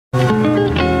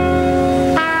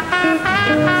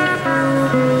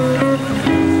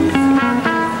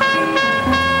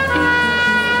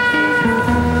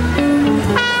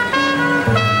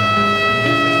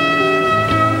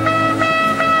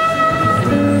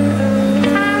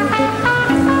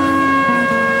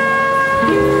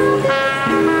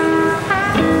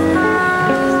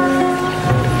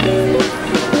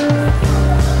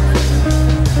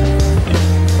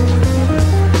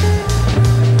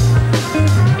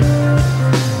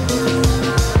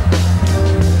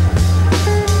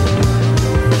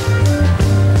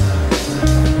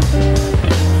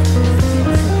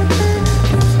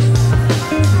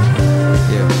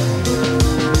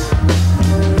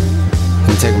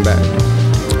come back.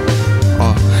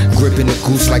 Gripping the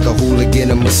goose like a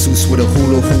hooligan, a masseuse with a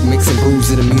hula hoop, mixing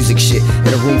booze and the music shit. In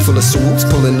a room full of swoops,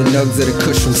 pulling the nugs of the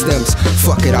kush from stems.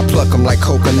 Fuck it, I pluck them like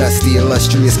coconuts, the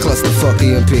illustrious clusterfuck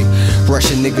EMP.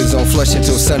 Rushing niggas on flush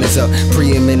until sun is up.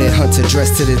 Preeminent hunter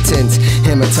dressed to the tens.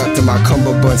 Hammer tucked in my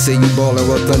cummerbund, say you ballin'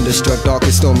 while thunderstruck.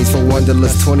 Darkest stormies for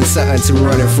wanderlust, 20-something to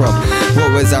running from.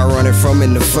 What was I running from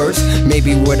in the first?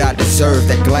 Maybe what I deserve,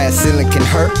 that glass ceiling can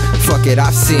hurt. Fuck it,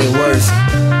 I've seen worse.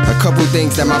 A couple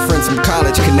things that my friends from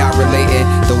college could not relate in.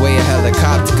 The way a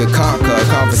helicopter could conquer a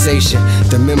conversation.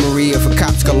 The memory of a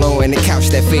cop's cologne and the couch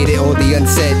that faded, all the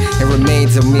unsaid and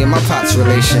remains of me and my pop's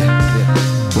relation.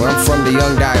 Where I'm from, the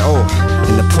young die old,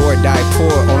 and the poor die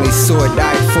poor. Only sword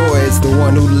died for is the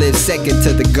one who lives second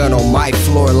to the gun on my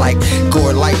floor. Like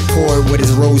gore, like poor with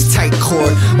his rose tight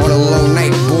cord on a long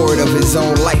night board of his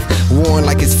own life. Worn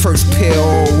like his first pair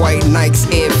of white Nikes,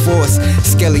 Air Force.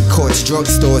 Skelly courts,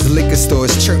 drugstores, liquor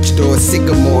stores, church doors,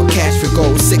 Sycamore, cash for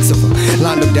gold, 6 of them.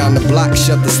 Lined up down the block,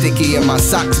 shoved the sticky in my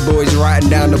socks. Boys riding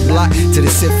down the block to the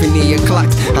symphony of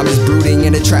clocks. I'm just brooding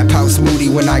in a trap house, moody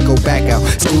when I go back out.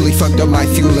 Schoolie fucked up my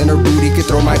fuel and her booty could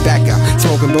throw my back out.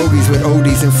 Smoking bogeys with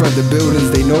oldies in front of the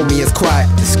buildings, they know me as quiet.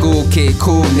 The school kid,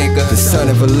 cool nigga, the son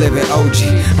of a living OG.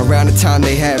 Around the time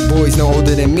they had boys no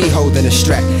older than me holding a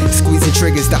strap. Squeezing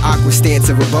triggers, the awkward stance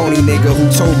of a bony nigga who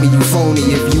told me you phony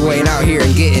if you ain't out here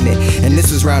and getting it. And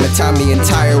this was around the time the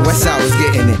entire West Side was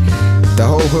getting it. The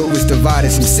whole hood was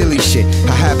divided, some silly shit.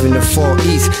 I happened to fall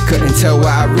east, couldn't tell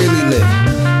where I really live.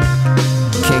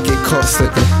 Can't get caught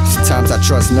slipping, sometimes I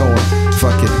trust no one.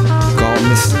 Fuck it, gone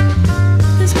missing.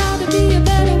 There's gotta be a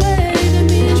better way than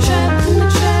being trapped in the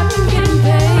trap and getting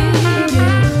paid,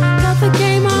 yeah. Got the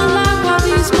game on lock while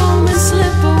these moments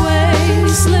slip away,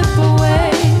 slip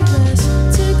away. Let's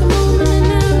take a moment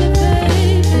and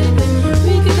elevate, baby.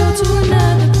 We could go to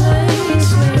another place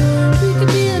where we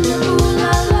could be in the ooh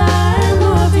la la and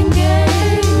Marvin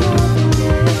Gaye, Marvin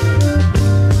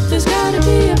Gaye. There's gotta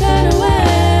be a better way.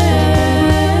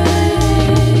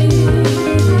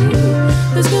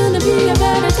 There's gonna be a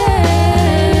better day.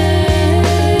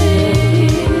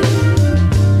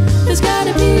 There's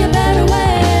gotta be a better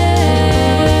way.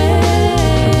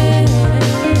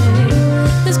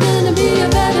 There's gonna be a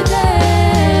better day.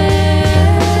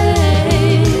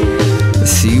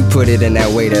 See, you put it in that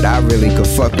way that I really could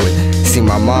fuck with. See,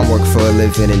 my mom work for a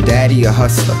living and daddy a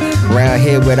hustler. Round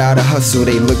here without a hustle,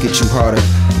 they look at you harder.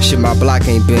 Shit, my block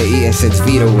ain't been eating since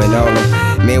Vito and all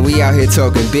them. Man, we out here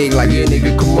talking big like your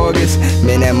nigga Camorgas.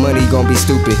 Man, that money gon' be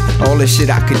stupid. All the shit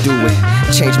I could do it.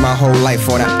 Change my whole life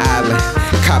on an island.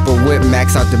 Copper whip,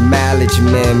 max out the mileage.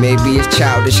 Man, maybe it's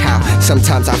childish how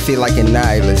sometimes I feel like an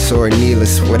nihilist or a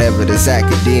nihilist. Whatever this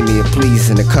academia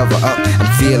pleasing to cover up. I'm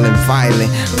feeling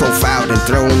violent, profiled and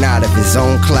thrown out of his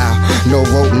own cloud. No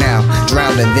rope now,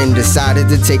 drowned and then decided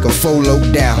to take a full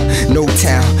load down. No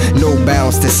town, no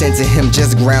bounds to send to him,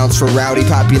 just grounds for rowdy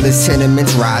populist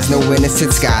tenements rise. No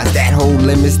innocent skies, that whole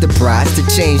limit's the prize. To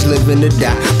change, living to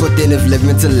die, but then if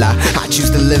living's a lie, I choose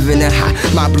to live in a high.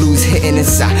 My blues hitting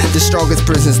inside, the strongest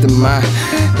prison's the mind.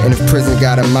 And if prison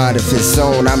got a mind of its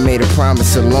own, I made a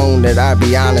promise alone that I'd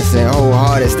be honest and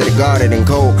wholehearted instead of guarded and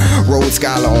cold. Road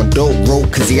scholar on dope,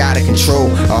 rope cause he out of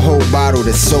control. A whole bottle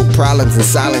to soak problems in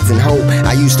silence and hope.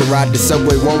 I used to ride the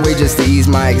subway one way just to ease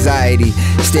my anxiety.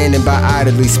 Standing by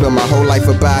idly, spent my whole life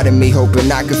about in me,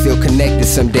 hoping I could feel connected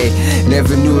someday.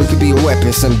 Never knew it could be a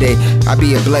weapon someday. I'd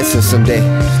be a blessing someday.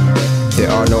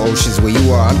 There are no oceans where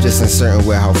you are, I'm just uncertain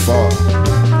where how far.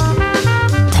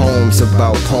 Poems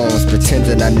about poems,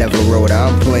 pretending I never wrote.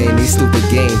 I'm playing these stupid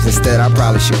games, instead I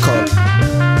probably should call it.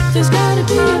 There's gotta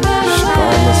be a better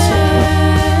way.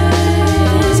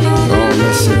 Don't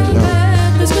miss it, no.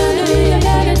 There's gonna be a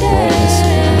better day.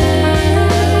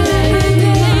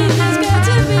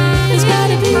 There's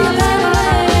gotta be a better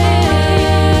way.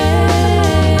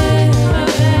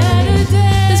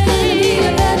 There's gonna be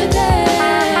a better day.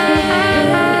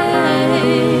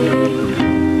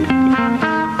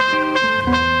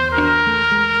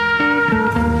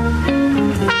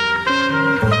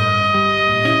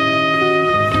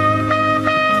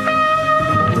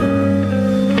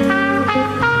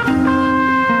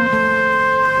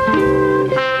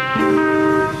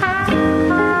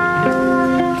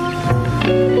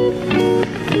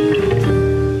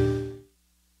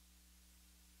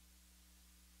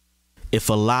 If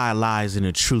a lie lies in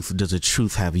the truth, does the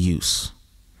truth have use?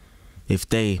 If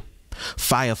they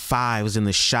fire fives in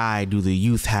the shy, do the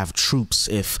youth have troops?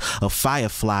 If a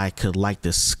firefly could light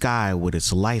the sky, would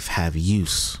its life have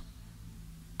use?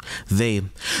 They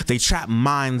trap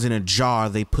minds in a jar,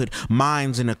 they put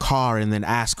minds in a car and then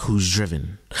ask who's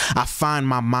driven. I find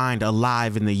my mind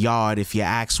alive in the yard if you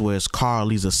ask where his car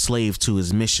leaves a slave to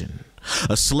his mission.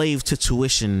 A slave to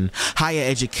tuition, higher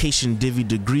education divvy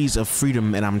degrees of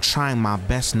freedom, and I'm trying my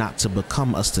best not to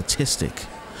become a statistic.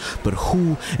 But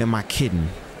who am I kidding?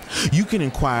 You can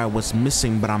inquire what's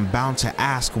missing, but I'm bound to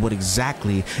ask what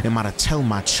exactly am I to tell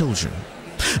my children?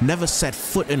 Never set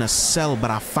foot in a cell, but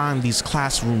I find these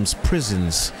classrooms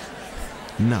prisons.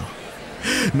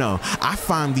 No, I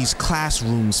find these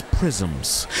classrooms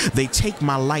prisms. They take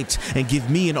my light and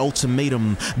give me an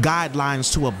ultimatum,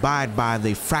 guidelines to abide by.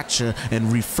 They fracture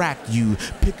and refract you,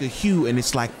 pick a hue and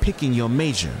it's like picking your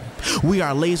major. We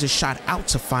are laser shot out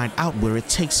to find out where it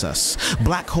takes us.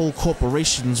 Black hole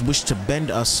corporations wish to bend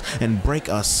us and break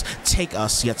us, take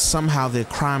us, yet somehow their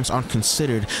crimes aren't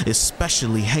considered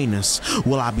especially heinous.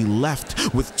 Will I be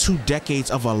left with 2 decades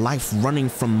of a life running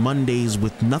from Mondays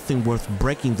with nothing worth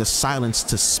breaking the silence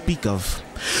to speak of?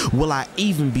 Will I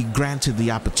even be granted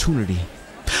the opportunity?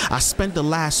 I spent the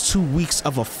last 2 weeks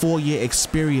of a 4-year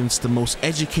experience, the most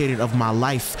educated of my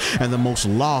life and the most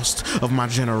lost of my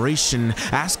generation,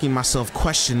 asking myself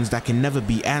questions that can never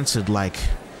be answered, like,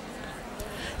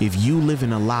 if you live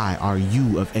in a lie, are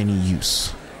you of any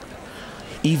use?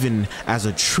 Even as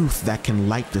a truth that can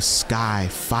light the sky,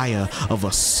 fire of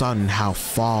a sun, how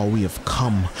far we have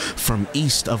come from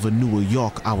east of a New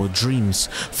York, our dreams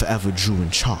forever drew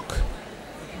in chalk.